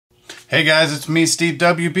Hey guys, it's me, Steve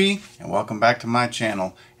WB, and welcome back to my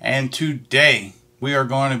channel. And today we are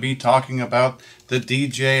going to be talking about the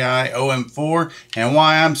DJI OM4 and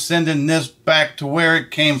why I'm sending this back to where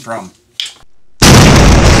it came from.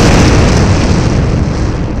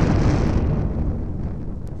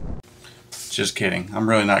 Just kidding. I'm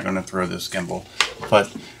really not going to throw this gimbal.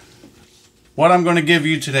 But what I'm going to give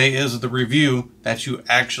you today is the review that you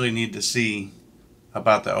actually need to see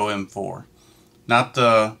about the OM4. Not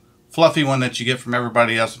the fluffy one that you get from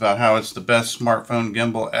everybody else about how it's the best smartphone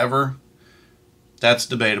gimbal ever. That's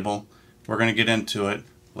debatable. We're going to get into it.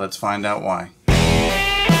 Let's find out why.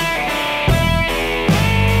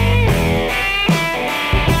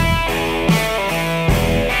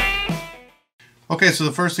 Okay, so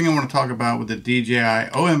the first thing I want to talk about with the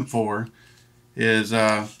DJI OM4 is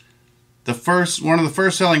one of the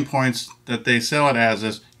first selling points that they sell it as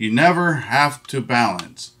is you never have to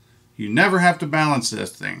balance. You never have to balance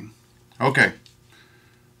this thing. Okay,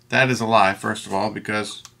 that is a lie, first of all,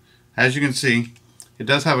 because as you can see, it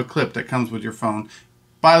does have a clip that comes with your phone.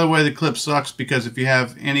 By the way, the clip sucks because if you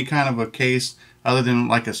have any kind of a case other than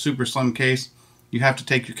like a super slim case, you have to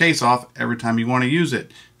take your case off every time you want to use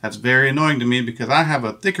it. That's very annoying to me because I have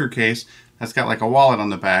a thicker case that's got like a wallet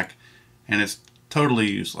on the back and it's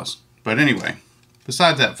totally useless. But anyway,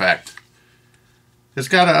 besides that fact, it's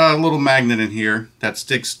got a little magnet in here that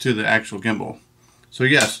sticks to the actual gimbal. So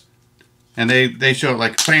yes, and they show it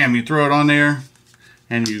like bam, you throw it on there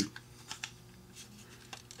and you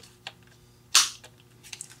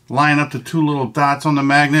line up the two little dots on the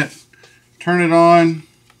magnet, turn it on,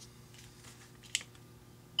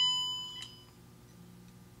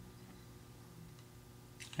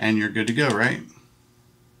 and you're good to go, right?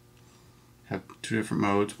 Have two different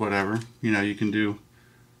modes, whatever. You know, you can do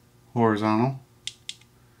horizontal,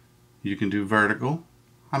 you can do vertical.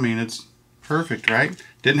 I mean, it's perfect, right?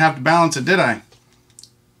 Didn't have to balance it, did I?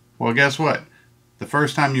 Well, guess what? The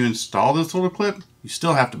first time you install this little clip, you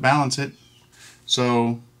still have to balance it.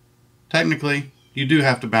 So technically, you do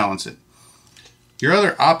have to balance it. Your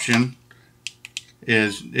other option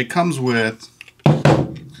is it comes with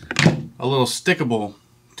a little stickable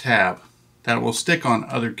tab that will stick on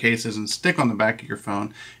other cases and stick on the back of your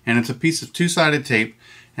phone, and it's a piece of two-sided tape,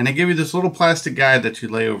 and they give you this little plastic guide that you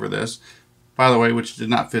lay over this, by the way, which did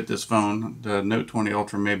not fit this phone. The Note 20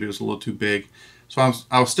 Ultra maybe was a little too big, so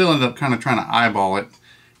I was still ended up kind of trying to eyeball it.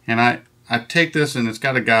 And I take this, and it's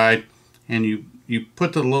got a guide, and you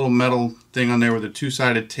put the little metal thing on there with a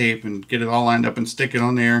two-sided tape and get it all lined up and stick it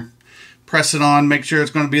on there, press it on, make sure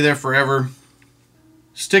it's going to be there forever,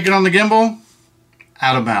 stick it on the gimbal,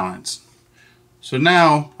 out of balance. So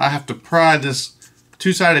now I have to pry this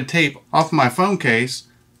two-sided tape off my phone case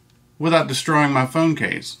without destroying my phone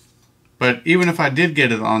case. But even if I did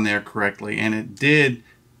get it on there correctly and it did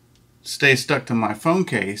stay stuck to my phone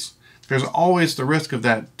case, there's always the risk of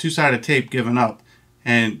that two-sided tape giving up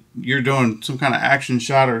and you're doing some kind of action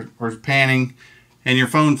shot or panning and your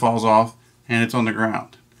phone falls off and it's on the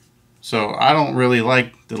ground. So I don't really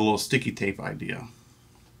like the little sticky tape idea.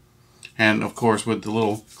 And of course, with the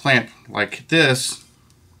little clamp like this,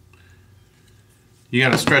 you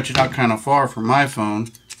got to stretch it out kind of far for my phone.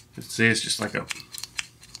 See, it's just like a...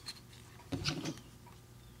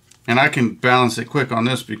 And I can balance it quick on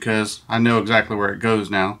this because I know exactly where it goes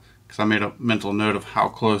now, because I made a mental note of how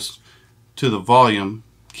close to the volume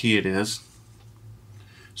key it is.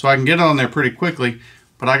 So I can get it on there pretty quickly,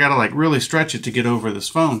 but I got to like really stretch it to get over this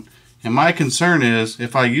phone. And my concern is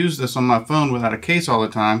if I use this on my phone without a case all the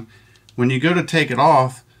time, when you go to take it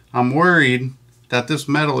off, I'm worried that this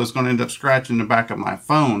metal is going to end up scratching the back of my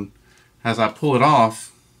phone as I pull it off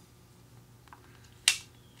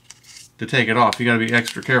to take it off. You got to be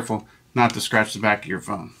extra careful not to scratch the back of your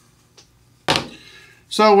phone.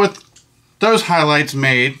 So with those highlights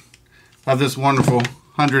made of this wonderful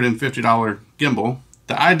 $150 gimbal,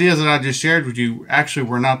 the ideas that I just shared with you actually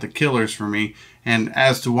were not the killers for me, and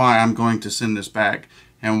as to why I'm going to send this back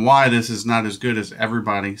and why this is not as good as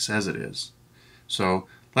everybody says it is. So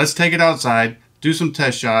let's take it outside, do some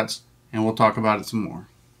test shots, and we'll talk about it some more.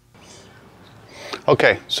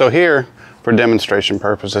 Okay, so here, for demonstration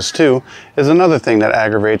purposes too, is another thing that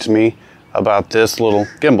aggravates me about this little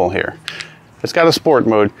gimbal here. It's got a sport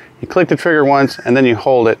mode. You click the trigger once and then you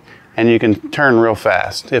hold it and you can turn real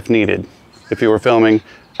fast if needed. If you were filming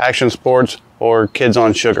action sports or kids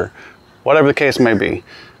on sugar, whatever the case may be.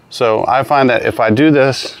 So I find that if I do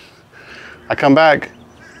this, I come back,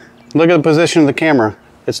 look at the position of the camera,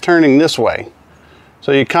 it's turning this way.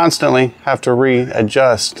 So you constantly have to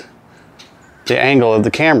readjust the angle of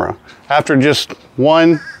the camera. After just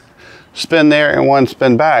one spin there and one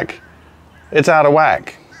spin back, it's out of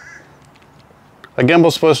whack. A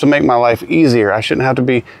gimbal's supposed to make my life easier. I shouldn't have to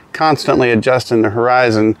be constantly adjusting the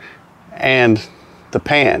horizon and the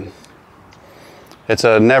pan. It's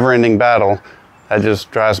a never-ending battle that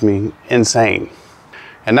just drives me insane.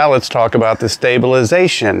 And now let's talk about the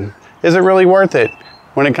stabilization. Is it really worth it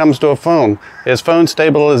when it comes to a phone? Is phone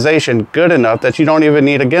stabilization good enough that you don't even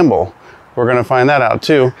need a gimbal? We're going to find that out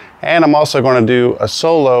too. And I'm also going to do a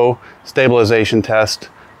solo stabilization test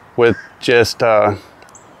with just,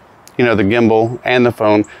 you know, the gimbal and the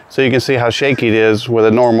phone, so you can see how shaky it is with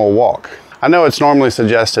a normal walk. I know it's normally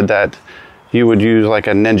suggested that you would use like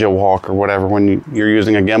a ninja walk or whatever when you're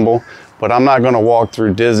using a gimbal, but I'm not going to walk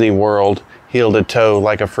through Disney World heel to toe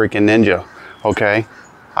like a freaking ninja, okay?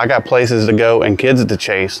 I got places to go and kids to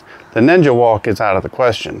chase. The ninja walk is out of the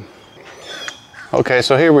question. Okay,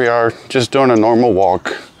 so here we are, just doing a normal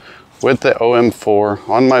walk with the OM4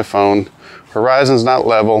 on my phone. Horizon's not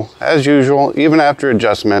level, as usual, even after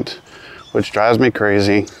adjustment, which drives me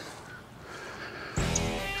crazy.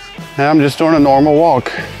 And I'm just doing a normal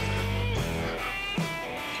walk.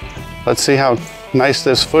 Let's see how nice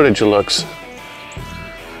this footage looks.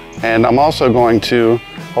 And I'm also going to,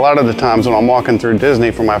 a lot of the times when I'm walking through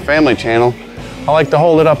Disney for my family channel, I like to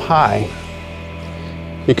hold it up high,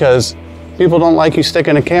 because people don't like you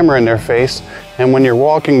sticking a camera in their face, and when you're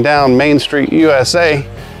walking down Main Street, USA,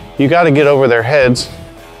 you got to get over their heads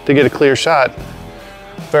to get a clear shot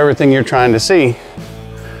of everything you're trying to see.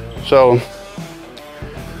 So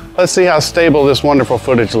let's see how stable this wonderful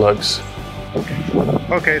footage looks.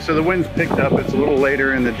 Okay, so the wind's picked up. It's a little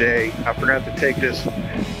later in the day. I forgot to take this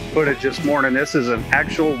footage this morning. This is an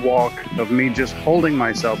actual walk of me just holding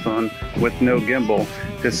my cell phone with no gimbal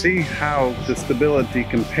to see how the stability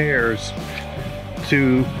compares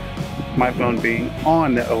to my phone being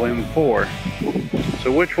on the OM4.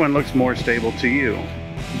 So which one looks more stable to you?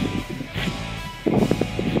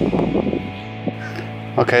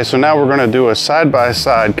 Okay, so now we're going to do a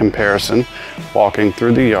side-by-side comparison walking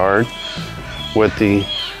through the yard with the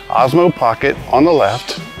Osmo Pocket on the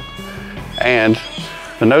left and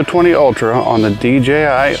the Note 20 Ultra on the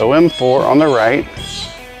DJI OM4 on the right.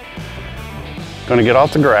 Gonna get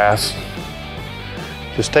off the grass,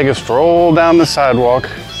 just take a stroll down the sidewalk.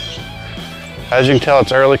 As you can tell,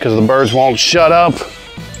 it's early because the birds won't shut up,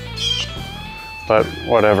 but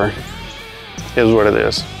whatever, is what it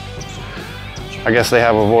is. I guess they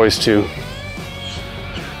have a voice too.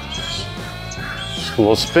 A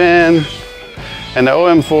little spin, and the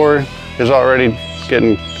OM4 is already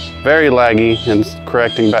getting very laggy and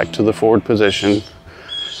correcting back to the forward position.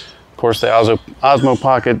 Of course, the Osmo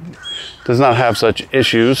Pocket does not have such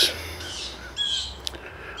issues,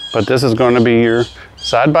 but this is going to be your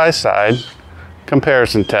side-by-side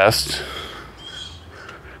comparison test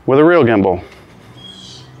with a real gimbal,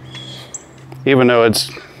 even though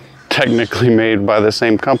it's technically made by the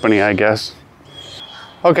same company, I guess.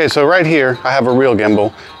 Okay, so right here I have a real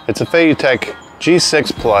gimbal. It's a Feiyutech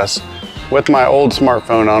G6 Plus with my old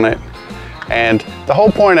smartphone on it, and the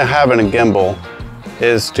whole point of having a gimbal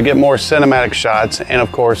is to get more cinematic shots and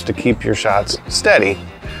of course to keep your shots steady,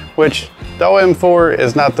 which the OM4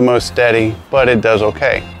 is not the most steady, but it does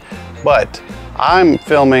okay. But I'm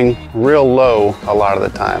filming real low a lot of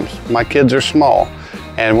the times. My kids are small,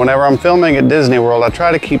 and whenever I'm filming at Disney World, I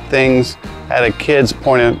try to keep things at a kid's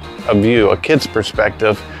point of view, a kid's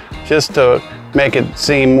perspective, just to make it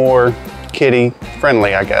seem more kiddie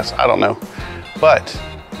friendly, I guess. I don't know. But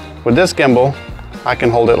with this gimbal, I can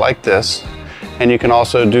hold it like this, and you can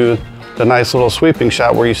also do the nice little sweeping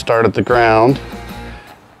shot where you start at the ground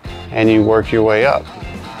and you work your way up.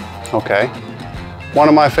 Okay, one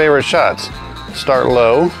of my favorite shots. Start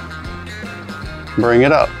low, bring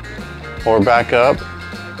it up, or back up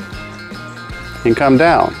and come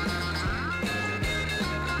down.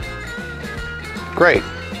 Great,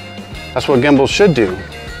 that's what gimbals should do.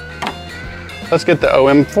 Let's get the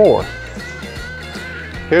OM4.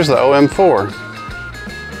 Here's the OM4.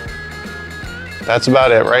 That's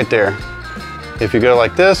about it right there. If you go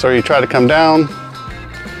like this or you try to come down,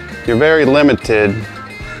 you're very limited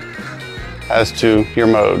as to your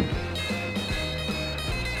mode.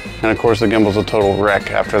 And of course the gimbal's a total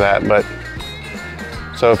wreck after that, but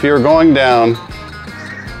so if you're going down,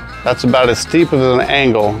 that's about as steep of an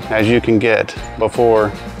angle as you can get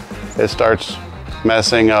before it starts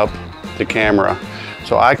messing up the camera.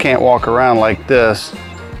 So I can't walk around like this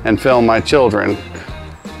and film my children,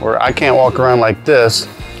 or I can't walk around like this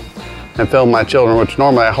and film my children, which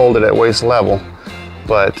normally I hold it at waist level,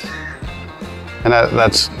 but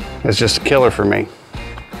it's just a killer for me.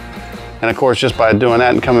 And of course, just by doing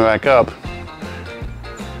that and coming back up,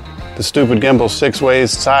 the stupid gimbal 6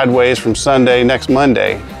 ways sideways from Sunday next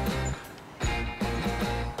Monday.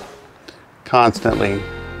 constantly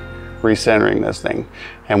recentering this thing.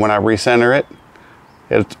 And when I recenter it,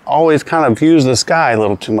 it always kind of views the sky a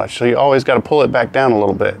little too much. So you always got to pull it back down a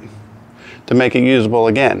little bit to make it usable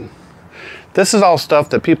again. This is all stuff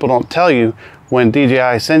that people don't tell you when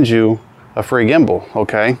DJI sends you a free gimbal,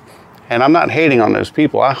 okay? And I'm not hating on those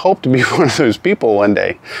people. I hope to be one of those people one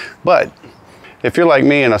day. But if you're like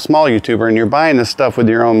me and a small YouTuber and you're buying this stuff with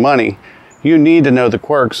your own money, you need to know the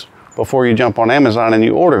quirks before you jump on Amazon and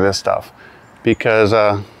you order this stuff, because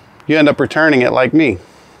you end up returning it like me.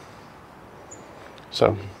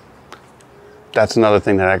 So that's another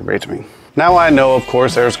thing that aggravates me. Now I know, of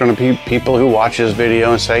course, there's going to be people who watch this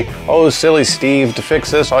video and say, oh, silly Steve, to fix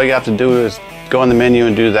this, all you have to do is go in the menu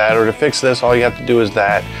and do that, or to fix this, all you have to do is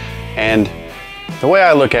that. And the way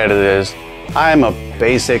I look at it is, I'm a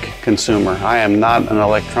basic consumer. I am not an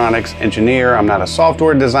electronics engineer. I'm not a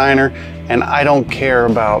software designer, and I don't care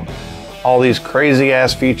about all these crazy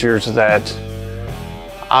ass features that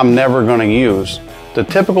I'm never going to use. The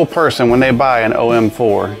typical person, when they buy an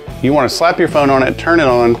OM4, you want to slap your phone on it, turn it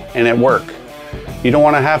on, and it work. You don't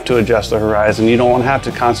want to have to adjust the horizon. You don't want to have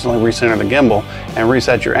to constantly recenter the gimbal and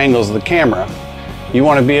reset your angles of the camera. You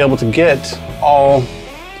want to be able to get all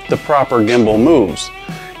the proper gimbal moves.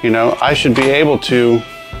 You know, I should be able to,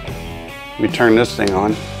 let me turn this thing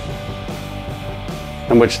on,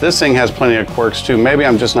 in which this thing has plenty of quirks too. Maybe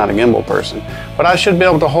I'm just not a gimbal person, but I should be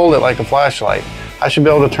able to hold it like a flashlight. I should be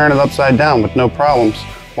able to turn it upside down with no problems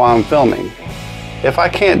while I'm filming. If I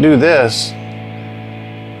can't do this,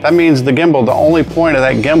 that means the gimbal, the only point of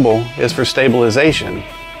that gimbal is for stabilization.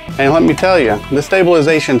 And let me tell you, the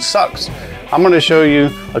stabilization sucks. I'm going to show you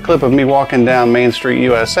a clip of me walking down Main Street,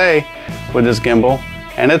 USA with this gimbal,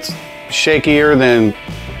 and it's shakier than,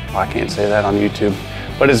 well, I can't say that on YouTube,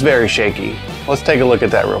 but it's very shaky. Let's take a look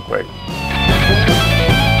at that real quick.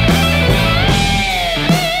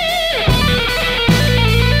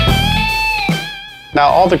 Now,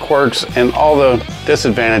 all the quirks and all the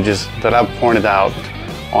disadvantages that I've pointed out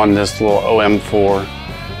on this little OM4,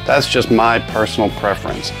 that's just my personal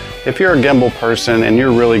preference. If you're a gimbal person and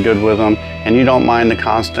you're really good with them and you don't mind the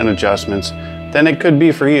constant adjustments, then it could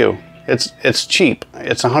be for you. It's cheap.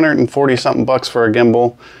 It's 140 something bucks for a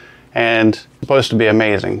gimbal and it's supposed to be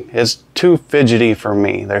amazing. It's too fidgety for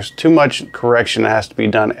me. There's too much correction that has to be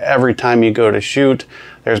done every time you go to shoot.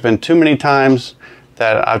 There's been too many times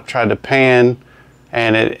that I've tried to pan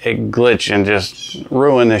and it glitched and just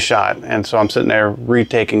ruined the shot. And so I'm sitting there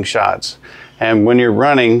retaking shots. And when you're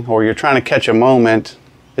running or you're trying to catch a moment,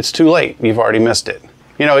 it's too late. You've already missed it.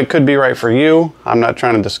 You know, it could be right for you. I'm not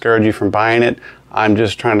trying to discourage you from buying it. I'm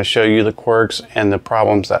just trying to show you the quirks and the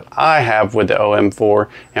problems that I have with the OM4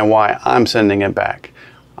 and why I'm sending it back.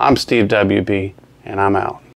 I'm Steve WB, and I'm out.